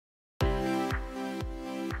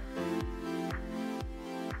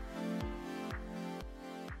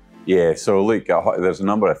Yeah, so look, there's a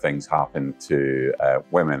number of things happen to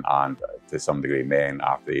women and to some degree men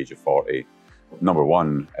after the age of 40. Number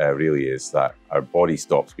one really is that our body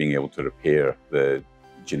stops being able to repair the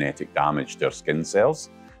genetic damage to our skin cells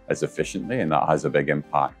as efficiently, and that has a big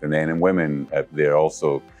impact. And then in women, there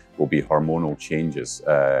also will be hormonal changes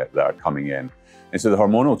that are coming in. And so the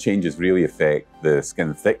hormonal changes really affect the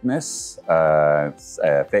skin thickness,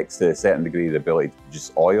 affects to a certain degree the ability to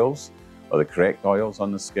produce oils, or the correct oils on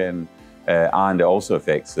the skin, and it also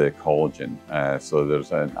affects the collagen. So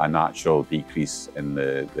there's a natural decrease in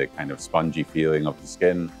the kind of spongy feeling of the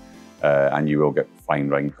skin, and you will get fine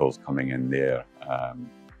wrinkles coming in there.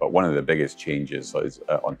 But one of the biggest changes is,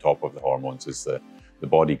 on top of the hormones, is the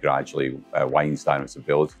body gradually winds down its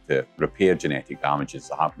ability to repair genetic damages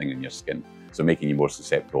that are happening in your skin, so making you more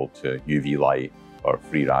susceptible to UV light or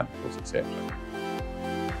free radicals, etc.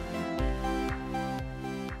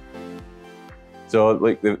 So,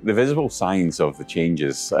 like the visible signs of the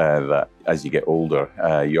changes that as you get older,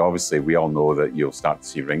 we all know that you'll start to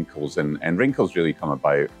see wrinkles, and wrinkles really come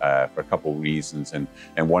about for a couple of reasons, and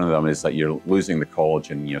one of them is that you're losing the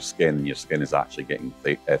collagen in your skin, and your skin is actually getting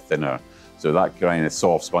thinner. So that kind of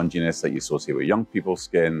soft sponginess that you associate with young people's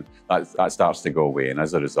skin, that starts to go away, and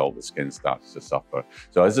as a result, the skin starts to suffer.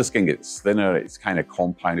 So as the skin gets thinner, it's kind of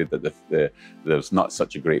compounded that there's not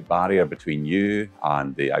such a great barrier between you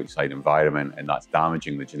and the outside environment, and that's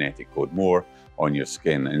damaging the genetic code more on your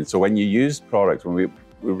skin. And so when you use products, when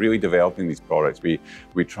we're really developing these products, we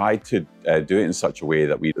tried to do it in such a way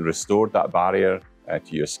that we restored that barrier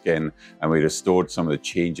to your skin, and we restored some of the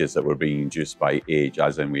changes that were being induced by age,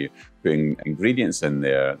 as in we putting ingredients in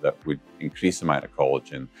there that would increase the amount of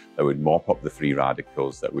collagen, that would mop up the free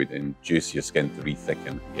radicals, that would induce your skin to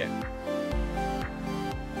re-thicken again.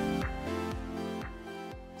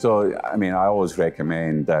 So, I mean, I always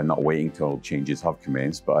recommend not waiting till changes have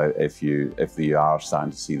commenced, but if you are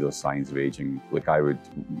starting to see those signs of aging, like I would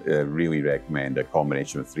really recommend a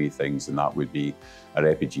combination of three things, and that would be our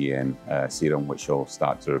EpiGN serum, which will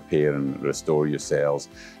start to repair and restore your cells.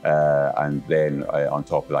 And then on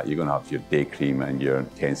top of that, you're going to have your day cream and your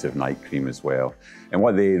intensive night cream as well. And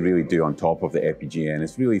what they really do on top of the EpiGN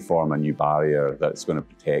is really form a new barrier that's going to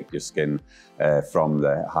protect your skin from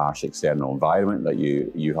the harsh external environment that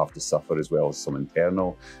you have to suffer, as well as some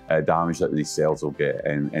internal damage that these cells will get.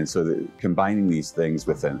 And so combining these things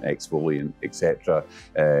with an exfoliant, etc.,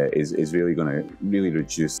 is really going to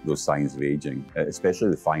reduce those signs of aging,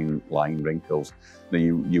 especially the fine line wrinkles. Now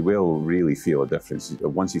you will really feel a difference.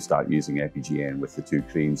 Once you start using EpiGN with the two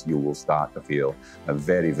creams, you will start to feel a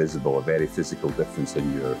very visible, a very physical difference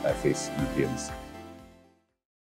in your face and appearance.